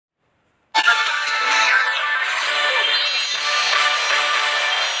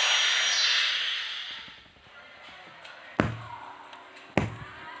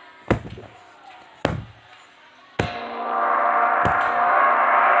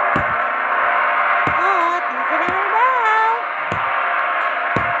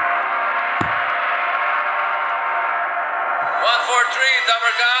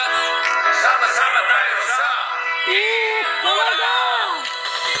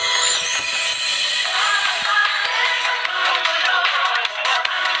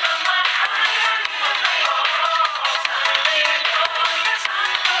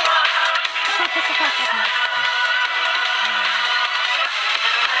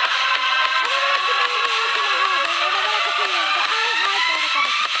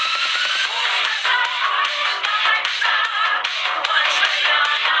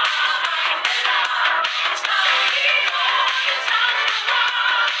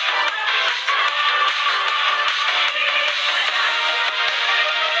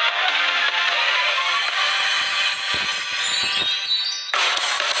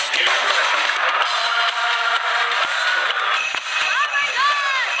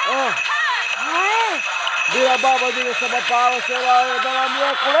Binababa din sa mapara sa ilalim ng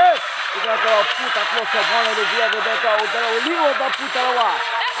Miyerkules. Ika-23 sa buwan ng Nobyembre ng taong 2022.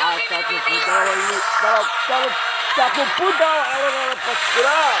 At 32 araw na ng Pasko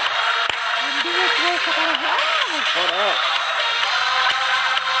na. Hindi ito sa karahaan. Correct.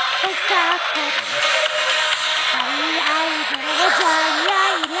 Pagkakot. Kami ay dalawa dyan.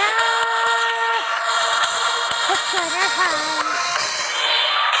 Yayla. Paskarahan.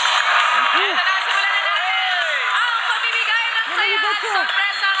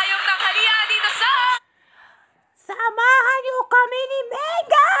 Sorpresa ngayong tanghalian dito sa... Samahan niyo kami ni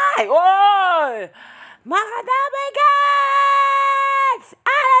Megay! Oy! Mga Damagans!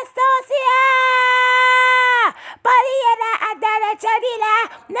 Alas 12! Pariya na ang dalacha nila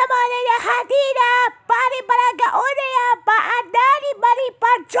na mga nakatina pari Bulaga unaya paandani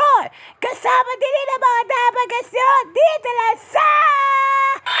malipagyon kasama din nila mga Damagans yun dito lang sa...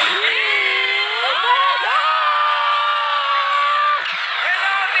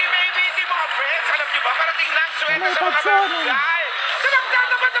 May pagsunan. Sinagdan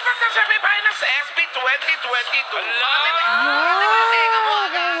naman na pagkasabihin ng SB 2022.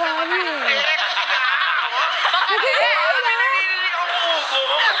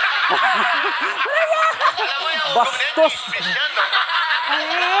 Bastos.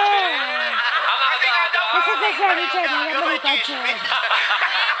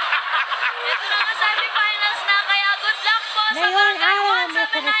 Semifinals na kaya good luck po sa Barangay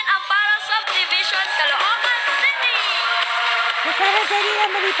 179 ang parang subdivision Caloocan City. Masarap ka rin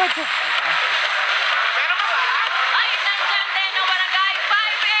ang malipad siya. Ay, nandyan din ang Barangay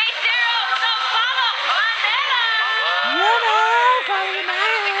 580 sa Palok, Mandela. Yun o, sorry na.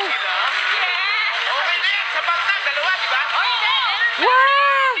 Okay na yan. Sa bangka, dalawa, di ba?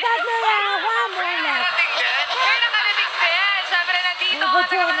 Wow, tatlo lang. One more left. May nakaliting din. Siyempre nandito ang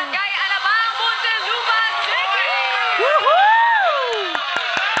Barangay Laban, Muntinlupa City. Woohoo!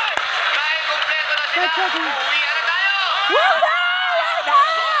 Dahil kompleto na sila, uuwian na tayo. Woohoo!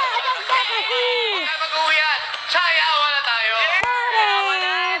 Kaya mag-uwian, sayawan na tayo.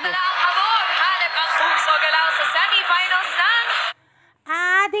 Wala na ang hamon. Hanep ang puso galaw sa semifinals ng...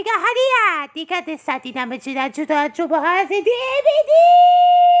 Tiga hadiah. Tiga desa tidak mencinta juta-juta hasil DVD.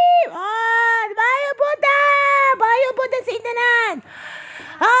 Oh, bayo punta sa Indanan.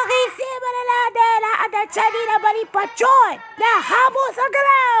 Okay, siya na natin ang chani na malipatyon na habol sa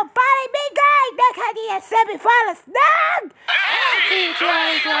galaw para ibigay ng hadiah semifinals ng SB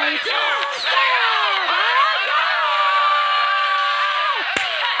 2022.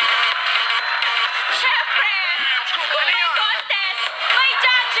 Siyempre, kung may contest, may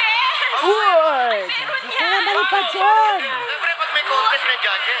judges. Uy! Kaya malipatyon. Siyempre, pag may contest, may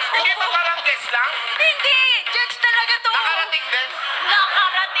judges. Hindi pa parang guest lang. Hindi, judge talaga to. Nakarating din.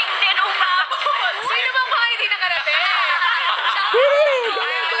 Nakarating din umabot. Sino bang mga hindi nakarating?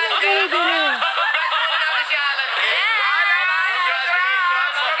 Natin si Alan.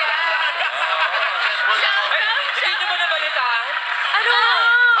 Hindi nyo ba nabalitaan? Ano?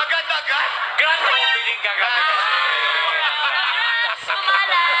 Agad-agad. Grand opening kagabi.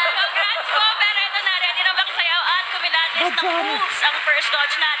 Sumala. Congrats po, pero ito na, ready na makisayaw at kumilatis ng moves ang first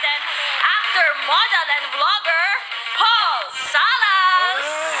dodge natin. Actor, model, and vlogger, Paul Salas.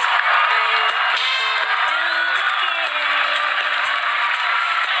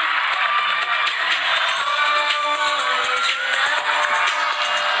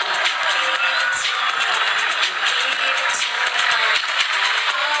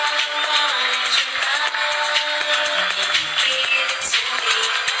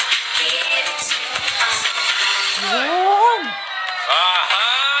 Yun. Aha!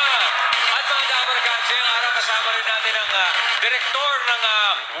 At mga Dabarkans, ngayong araw kasama rin natin ang direktor ng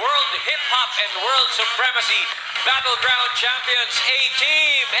World Hip Hop and World Supremacy Battleground Champions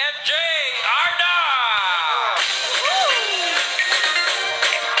A-Team, MJ Arna!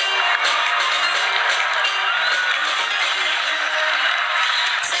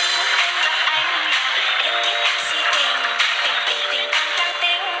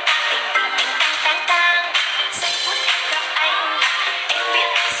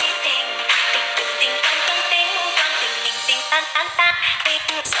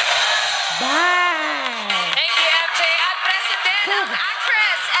 Bye. Thank you, MJ. At President,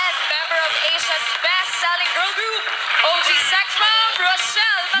 actress, and member of Asia's Best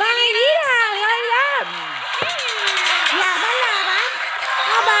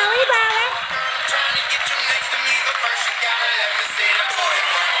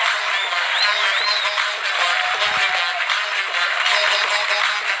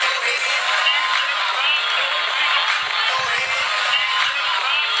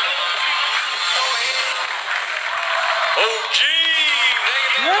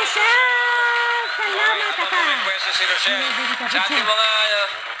Rochelle! Salamat, Habang Tata. request si Rochelle. Sa ating mga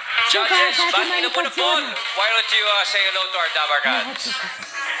judges, bati na muna po. Why don't you say hello to our Dabar Cats?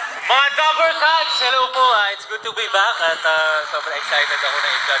 Mga Dabber Cats, hello po. It's good to be back at sobrang excited ako na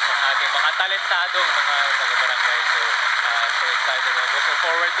i-judge ang ating mga talentadong mga taga-barangay. So excited. I'm looking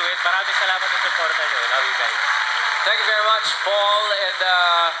forward to it. Maraming salamat sa support nyo. Love you guys. Thank you very much, Paul and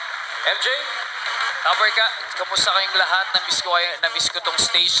MJ. Dabber Cats, kamusta kayong lahat? Na-miss ko tong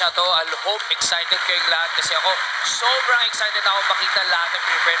stage na to. I hope excited kayong lahat kasi ako sobrang excited ako makita lahat ng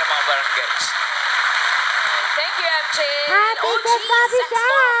prepare ng mga barangays. Thank you, MJ. Happy birthday, Bawi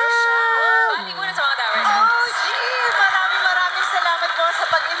Sexbomb! Bati muna sa mga Dabber Oh, Cats. geez! Maraming salamat po sa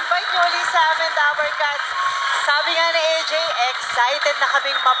pag-invite niyo ulit sa amin, Dabber Cats. Sabi nga ni AJ, excited na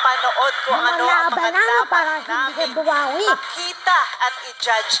kaming mapanood kung ano ang mga dapat namin makita at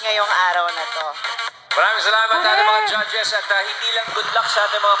i-judge ngayong araw na to. Maraming salamat ating mga judges at hindi lang good luck sa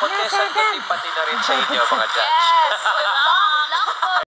ating mga contestant, kundi pati na rin sa inyo mga judge. Yes! Wala.